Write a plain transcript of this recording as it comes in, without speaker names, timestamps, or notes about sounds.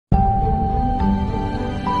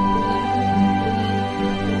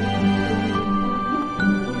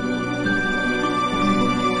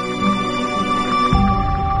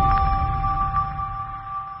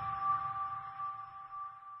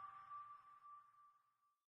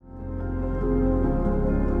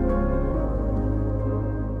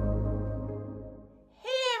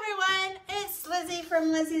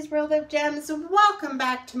from Lizzie's World of Gems. Welcome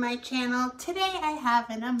back to my channel. Today I have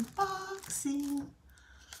an unboxing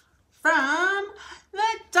from the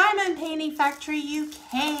Diamond Painting Factory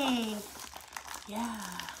UK. Yeah.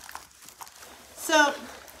 So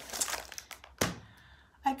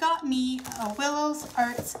I got me a Willow's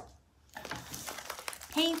Arts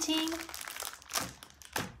painting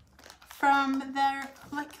from their,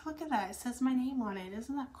 look at that, it says my name on it.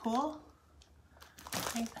 Isn't that cool? I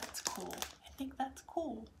think that's cool.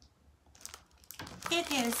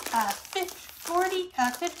 It is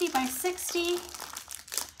 50 by 60,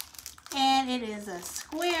 and it is a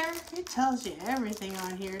square. It tells you everything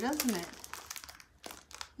on here, doesn't it?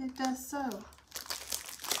 It does so.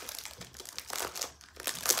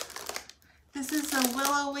 This is a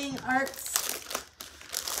Willowing Arts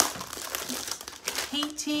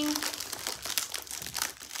painting.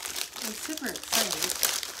 I'm super excited.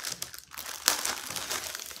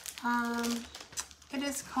 It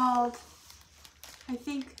is called, I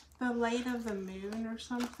think, The Light of the Moon or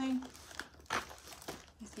something. I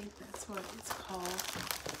think that's what it's called.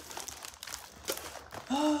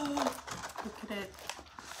 Oh, look at it.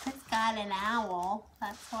 It's got an owl.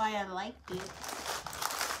 That's why I liked it.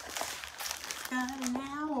 It's got an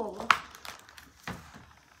owl.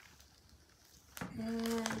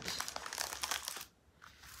 And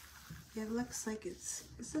it looks like it's,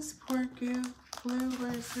 is this poured glue?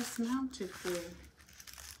 Where is this mounted glue?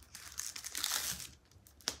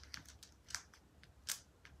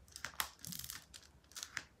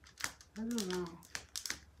 I don't know.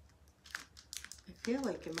 I feel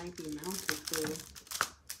like it might be mounted glue.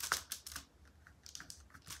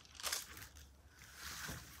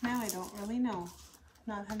 Now I don't really know.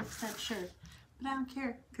 Not 100% sure. But I don't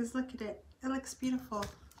care, because look at it. It looks beautiful.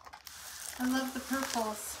 I love the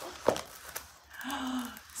purples.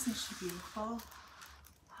 Isn't she beautiful?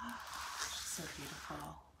 She's so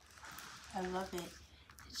beautiful. I love it.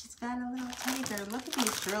 And she's got a little tiger. Look at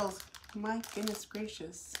these drills. My goodness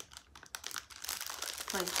gracious.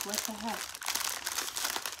 Like, what the heck?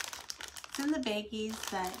 It's in the baggies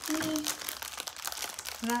that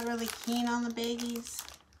I'm not really keen on the baggies,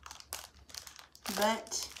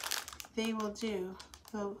 but they will do.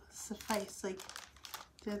 They'll suffice. Like,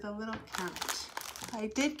 they're the little count. I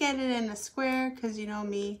did get it in a square because, you know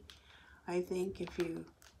me, I think if you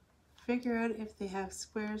figure out if they have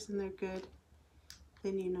squares and they're good,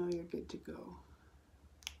 then you know you're good to go.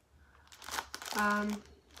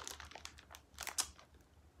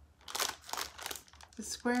 The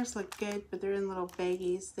squares look good, but they're in little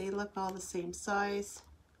baggies. They look all the same size.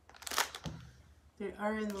 They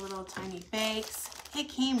are in the little tiny bags. It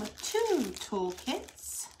came with 2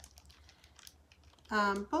 toolkits.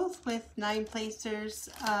 Both with 9 placers,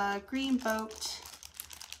 green boat,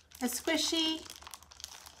 a squishy.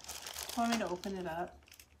 Want me to open it up?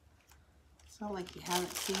 It's not like you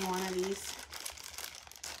haven't seen one of these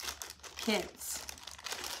kits.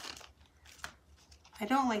 I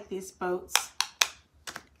don't like these boats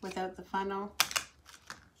without the funnel.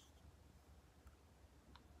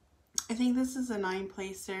 I think this is a 9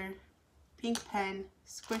 placer, pink pen,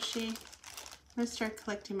 squishy. I'm going to start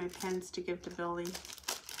collecting my pens to give to Billy.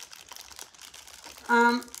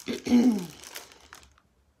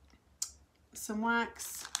 Some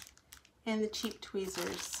wax and the cheap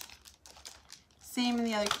tweezers. Same in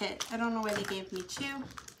the other kit. I don't know why they gave me 2. I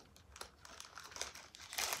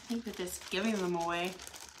think they're just giving them away.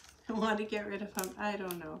 I want to get rid of them. I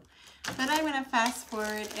don't know. But I'm going to fast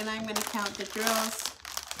forward and I'm going to count the drills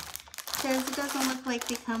because it doesn't look like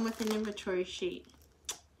they come with an inventory sheet.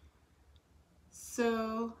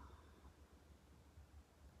 So,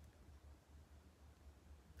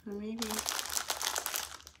 or maybe,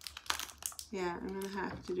 yeah, I'm going to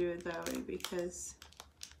have to do it that way because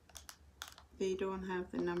they don't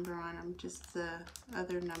have the number on them, just the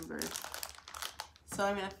other number. So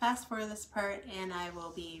I'm going to fast forward this part and I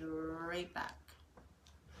will be right back.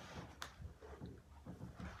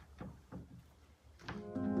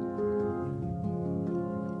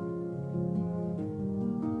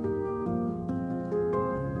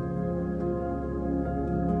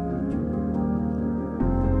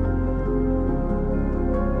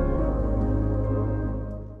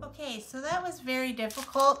 So that was very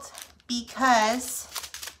difficult because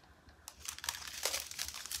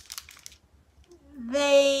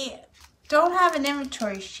they don't have an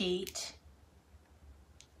inventory sheet.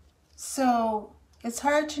 So it's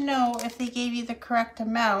hard to know if they gave you the correct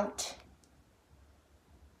amount.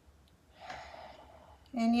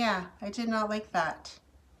 And yeah, I did not like that.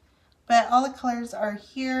 But all the colors are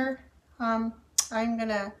here. I'm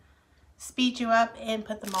gonna speed you up and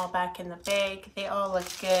put them all back in the bag. They all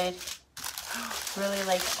look good. Really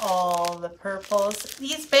like all the purples.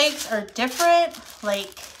 These bags are different.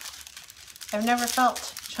 Like, I've never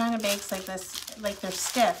felt China bags like this, like they're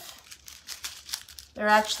stiff. They're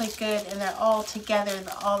actually good, and they're all together,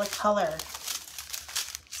 all the color.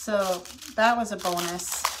 So that was a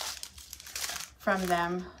bonus from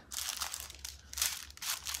them.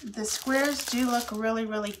 The squares do look really,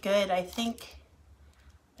 really good. I think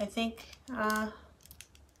I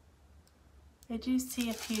do see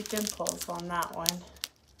a few dimples on that one.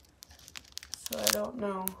 So I don't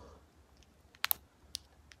know.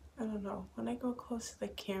 When I go close to the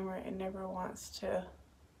camera, it never wants to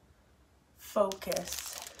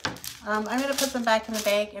focus. I'm going to put them back in the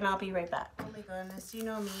bag, and I'll be right back. Oh my goodness, you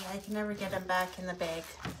know me. I can never get them back in the bag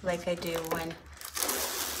like I do when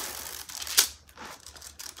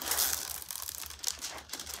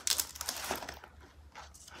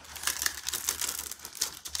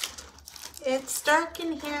it's dark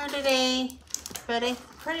in here today, but I'm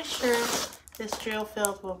pretty sure this drill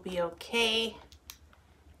field will be okay.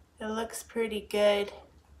 It looks pretty good.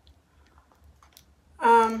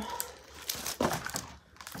 I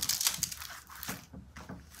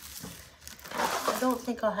don't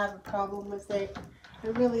think I'll have a problem with it. I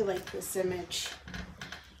really like this image.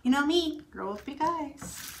 You know me, girl with big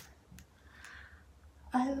eyes.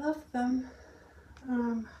 I love them.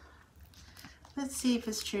 Let's see if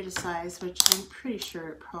it's true to size, which I'm pretty sure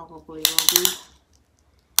it probably will be.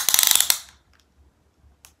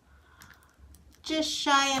 Just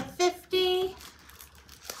shy of 50.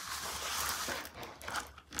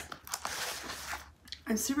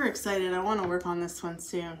 I'm super excited. I want to work on this one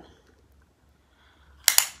soon.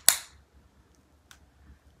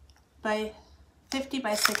 By 50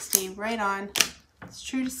 by 60, right on. It's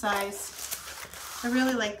true to size. I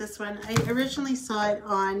really like this one. I originally saw it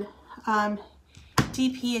on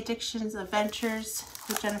DP Addictions Adventures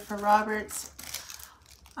with Jennifer Roberts.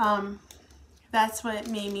 That's what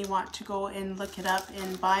made me want to go and look it up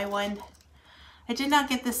and buy one. I did not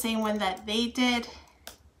get the same one that they did.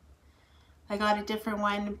 I got a different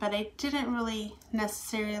one, but I didn't really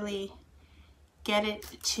necessarily get it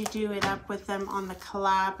to do it up with them on the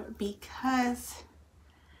collab because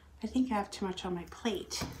I think I have too much on my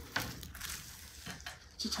plate,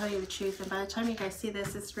 to tell you the truth. And by the time you guys see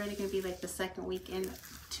this, it's really going to be like the second week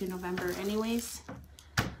into November anyways.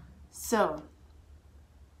 So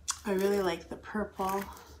I really like the purple.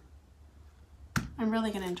 I'm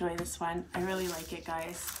really going to enjoy this one. I really like it,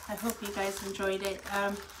 guys. I hope you guys enjoyed it.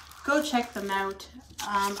 Go check them out.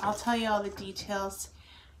 I'll tell you all the details.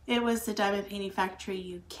 It was the Diamond Painting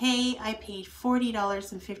Factory UK. I paid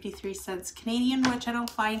 $40.53 Canadian, which I don't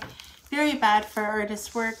find very bad for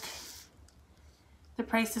artist work. The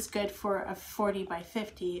price is good for a 40 by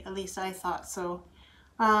 50, at least I thought so.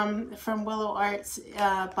 From Willow Arts,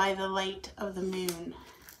 By the Light of the Moon.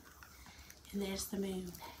 And there's the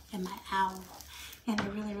moon and my owl. And I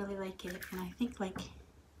really, really like it. And I think like,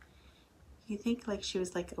 you think like she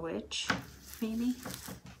was like a witch, maybe?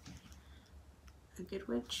 A good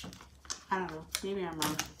witch? I don't know. Maybe I'm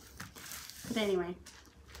wrong. But anyway,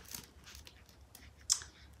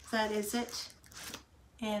 that is it.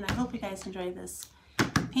 And I hope you guys enjoyed this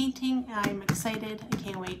painting. I'm excited. I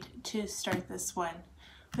can't wait to start this one.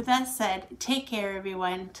 With that said, take care,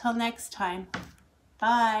 everyone. Till next time.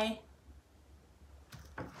 Bye.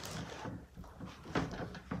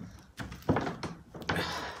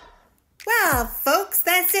 Well, folks,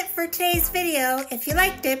 that's it for today's video. If you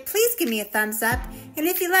liked it, please give me a thumbs up. And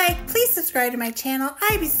if you like, please subscribe to my channel.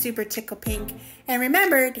 I'd be super tickle pink. And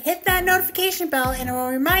remember to hit that notification bell and it will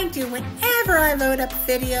remind you whenever I load up a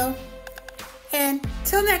video. And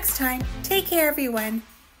till next time, take care, everyone.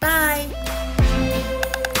 Bye.